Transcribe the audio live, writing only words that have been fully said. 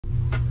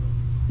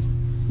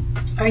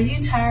Are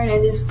you tired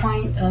at this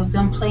point of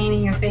them playing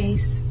in your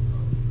face?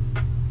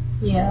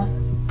 Yeah.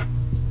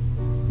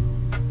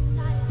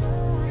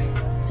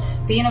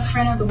 Being a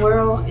friend of the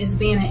world is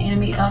being an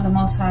enemy of the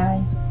Most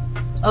High,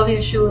 of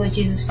Yeshua,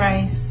 Jesus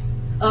Christ,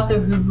 of the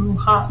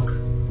Ruach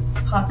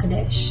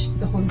HaKodesh,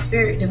 the Holy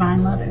Spirit,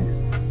 Divine Mother.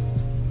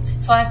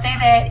 So I say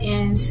that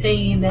in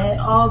saying that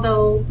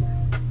although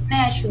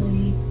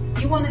naturally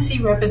you want to see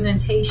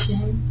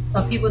representation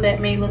of people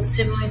that may look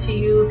similar to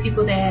you,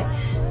 people that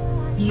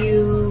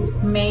you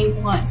may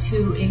want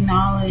to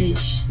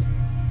acknowledge,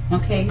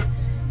 okay?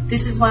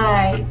 This is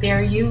why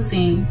they're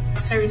using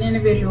certain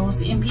individuals,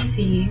 the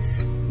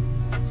NPCs,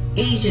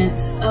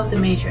 agents of the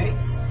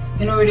Matrix,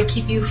 in order to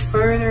keep you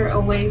further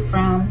away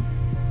from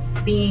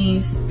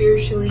being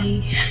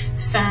spiritually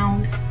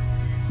sound,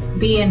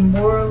 being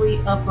morally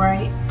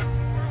upright.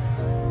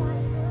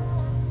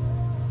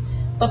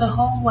 But the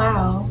whole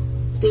while,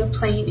 they're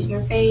playing in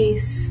your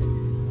face,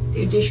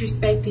 they're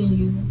disrespecting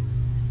you,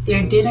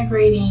 they're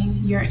denigrating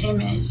your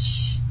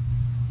image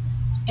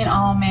in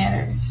all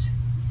matters.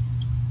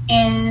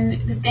 And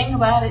the thing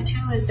about it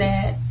too is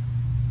that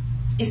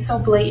it's so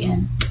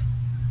blatant.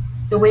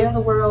 The way of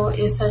the world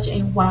is such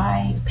a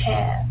wide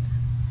path.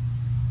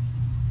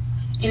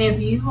 And if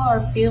you are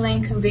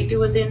feeling convicted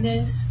within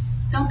this,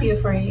 don't be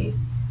afraid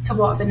to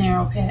walk the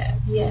narrow path.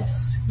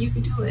 Yes, you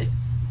can do it.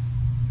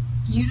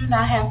 You do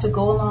not have to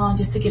go along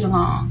just to get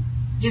along.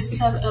 Just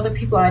because other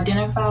people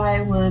identify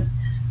with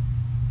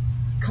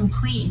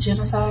complete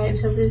genocide,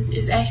 because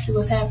it's actually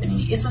what's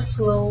happening. It's a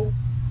slow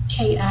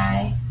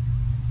KILL.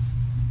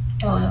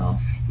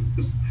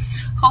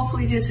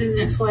 Hopefully this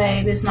isn't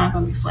flagged. It's not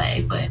going to be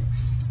flagged, but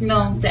you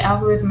know, the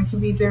algorithm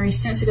can be very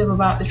sensitive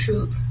about the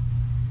truth.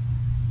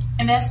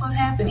 And that's what's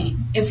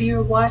happening. If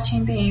you're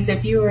watching things,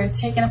 if you are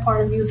taking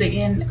apart of music,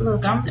 and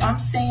look, I'm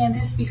saying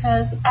this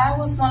because I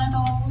was one of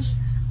those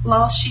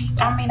lost sheep.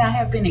 I may not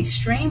have been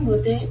extreme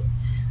with it,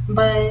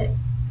 but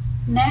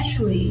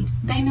naturally,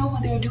 they know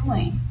what they're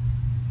doing.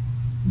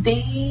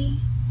 They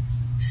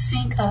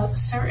sync up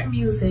certain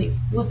music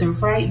with the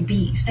right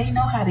beats. They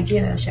know how to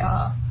get us,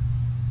 y'all.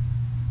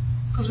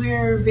 Because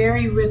we're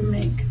very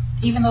rhythmic.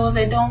 Even those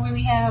that don't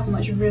really have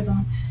much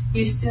rhythm,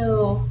 you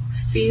still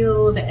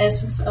feel the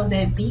essence of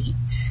that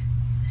beat.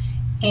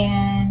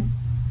 And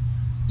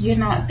you're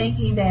not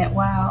thinking that,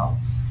 wow,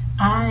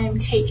 I'm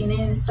taking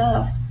in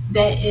stuff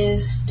that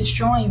is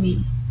destroying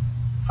me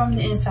from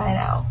the inside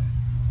out.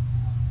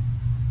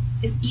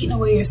 It's eating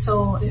away your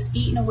soul. It's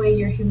eating away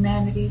your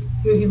humanity,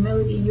 your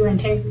humility, your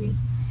integrity.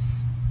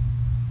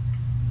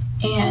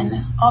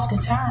 And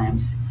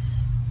oftentimes,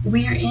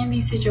 we're in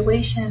these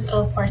situations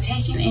of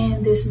partaking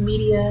in this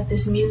media,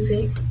 this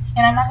music,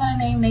 and I'm not going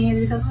to name names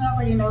because we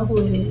already know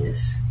who it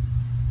is.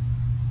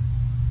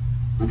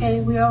 Okay,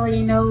 we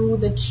already know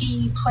the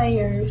key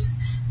players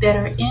that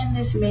are in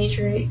this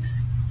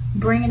matrix,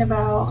 bringing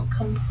about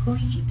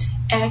complete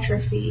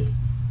atrophy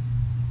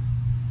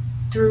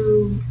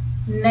through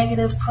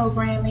negative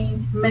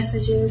programming,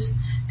 messages.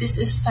 This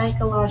is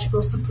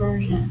psychological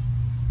subversion.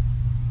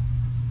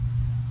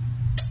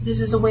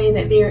 This is a way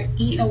that they're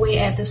eating away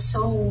at the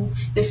soul,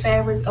 the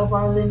fabric of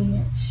our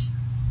lineage.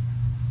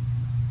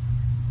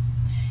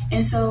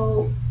 And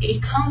so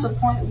it comes a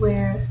point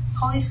where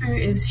Holy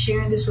Spirit is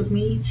sharing this with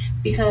me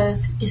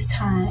because it's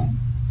time.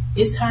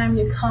 It's time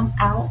to come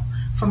out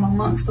from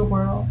amongst the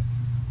world.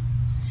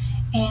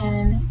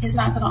 And it's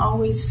not going to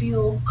always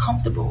feel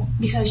comfortable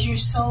because you're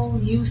so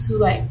used to,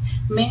 like,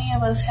 many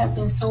of us have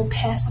been so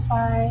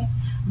pacified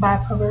by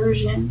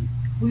perversion.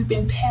 We've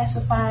been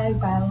pacified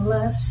by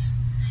lust,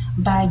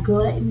 by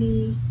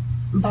gluttony,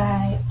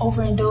 by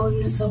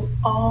overindulgence of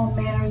all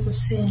manners of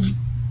sin.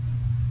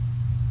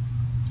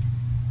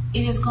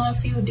 It is going to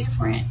feel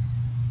different.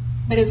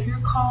 But if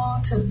you're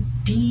called to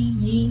be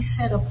ye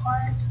set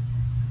apart,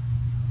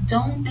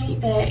 don't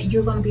think that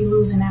you're going to be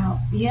losing out.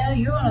 Yeah,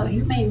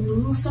 you may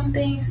lose some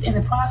things in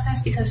the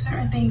process because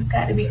certain things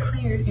got to be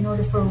cleared in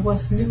order for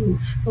what's new,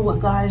 for what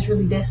God is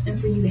really destined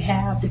for you to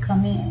have to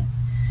come in.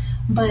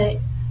 But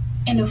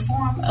in the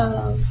form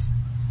of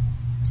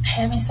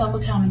having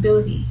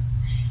self-accountability,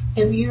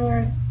 if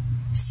you're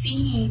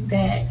seeing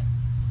that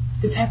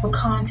the type of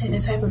content, the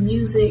type of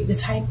music, the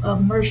type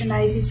of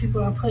merchandise these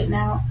people are putting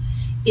out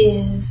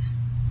is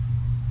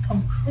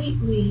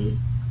completely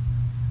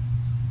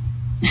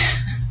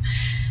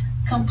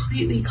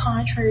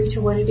contrary to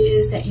what it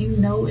is that you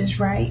know is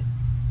right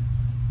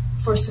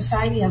for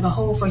society as a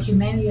whole, for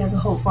humanity as a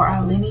whole, for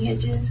our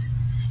lineages,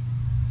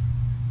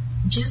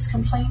 just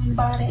complaining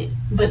about it,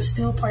 but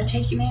still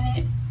partaking in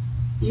it,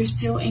 you're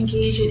still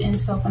engaging in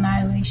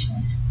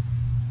self-annihilation.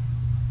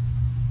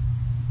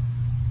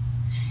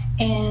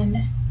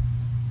 And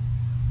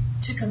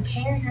to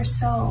compare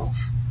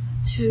yourself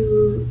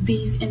to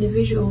these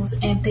individuals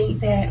and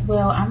think that,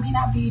 well, I may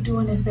not be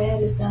doing as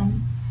bad as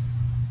them.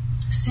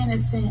 Sin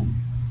is sin.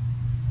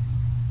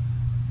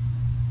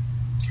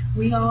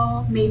 We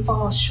all may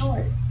fall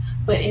short,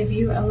 but if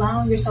you're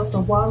allowing yourself to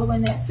wallow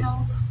in that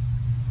filth,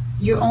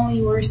 you're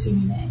only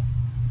worsening it.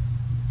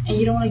 And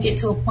you don't want to get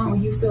to a point where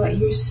you feel like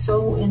you're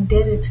so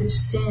indebted to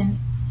sin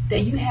that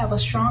you have a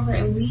stronger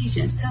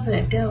allegiance to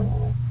the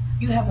devil.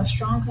 You have a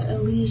stronger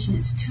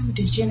allegiance to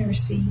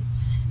degeneracy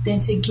than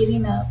to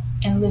getting up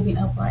and living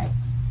upright.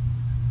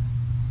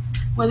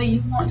 Whether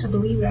you want to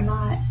believe it or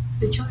not,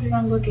 the children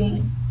are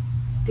looking,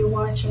 they're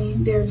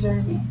watching, they're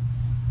observing.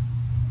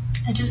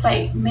 And just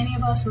like many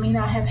of us may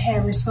not have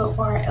had respect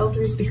for our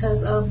elders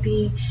because of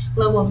the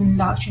level of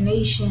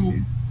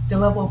indoctrination, the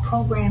level of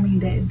programming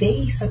that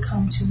they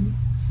succumb to,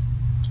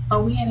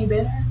 are we any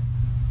better?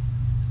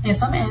 In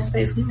some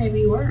aspects, we may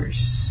be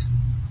worse.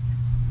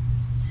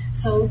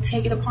 So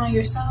take it upon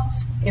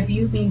yourself. If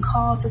you've been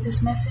called to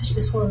this message,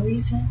 it's for a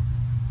reason.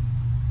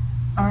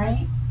 All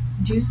right?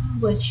 Do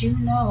what you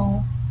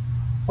know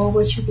or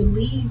what you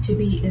believe to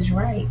be is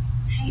right.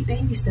 Take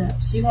baby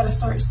steps. You got to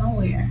start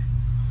somewhere.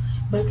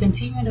 But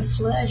continue to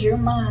flood your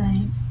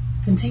mind,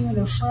 continue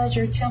to flood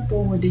your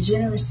temple with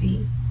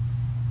degeneracy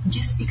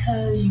just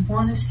because you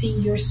want to see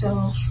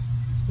yourself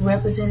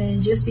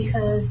represented, just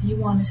because you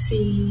want to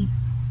see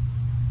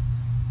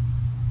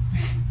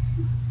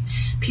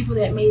people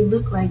that may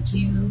look like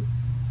you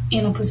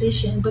in a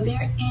position, but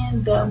they're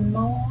in the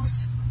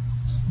most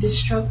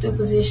destructive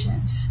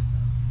positions.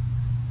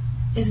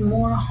 It's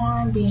more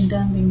harm being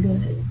done than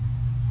good.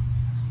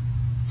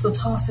 So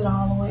toss it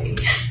all away.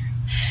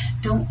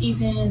 Don't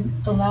even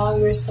allow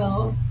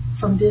yourself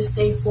from this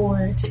day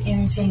forward to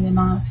entertain the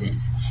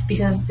nonsense,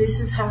 because this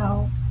is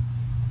how,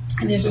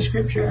 and there's a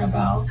scripture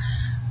about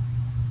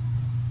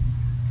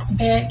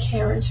bad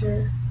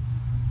character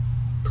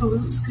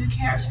pollutes good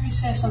character. It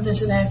says something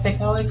to that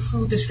effect. I'll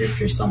include the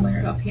scripture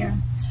somewhere up here.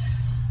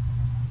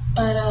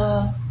 But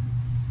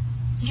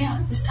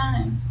yeah, it's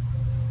time.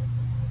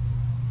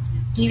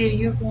 Either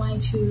you're going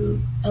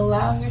to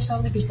allow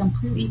yourself to be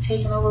completely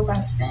taken over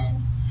by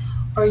sin,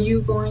 or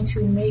you're going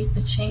to make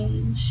a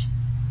change.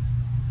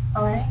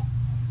 All right?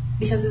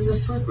 Because it's a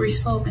slippery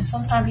slope, and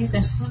sometimes you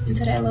can slip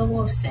into that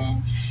level of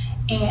sin,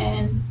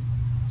 and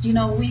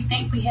we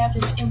think we have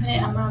this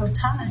infinite amount of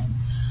time,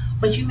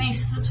 but you may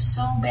slip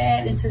so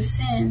bad into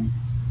sin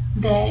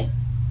that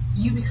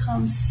you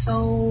become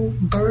so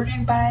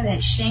burdened by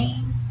that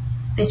shame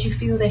that you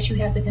feel that you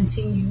have to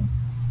continue.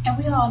 And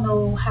we all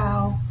know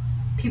how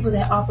people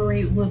that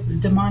operate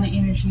with demonic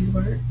energies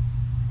work.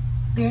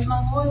 There's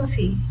no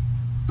loyalty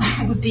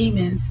with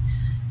demons.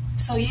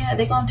 So yeah,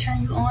 they're going to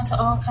turn you on to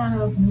all kind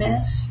of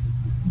mess,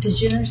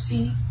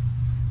 degeneracy,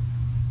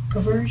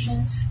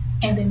 perversions,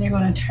 and then they're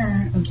going to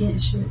turn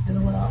against you as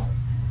well.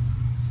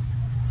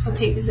 So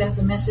take this as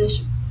a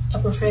message, a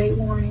prophetic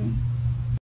warning.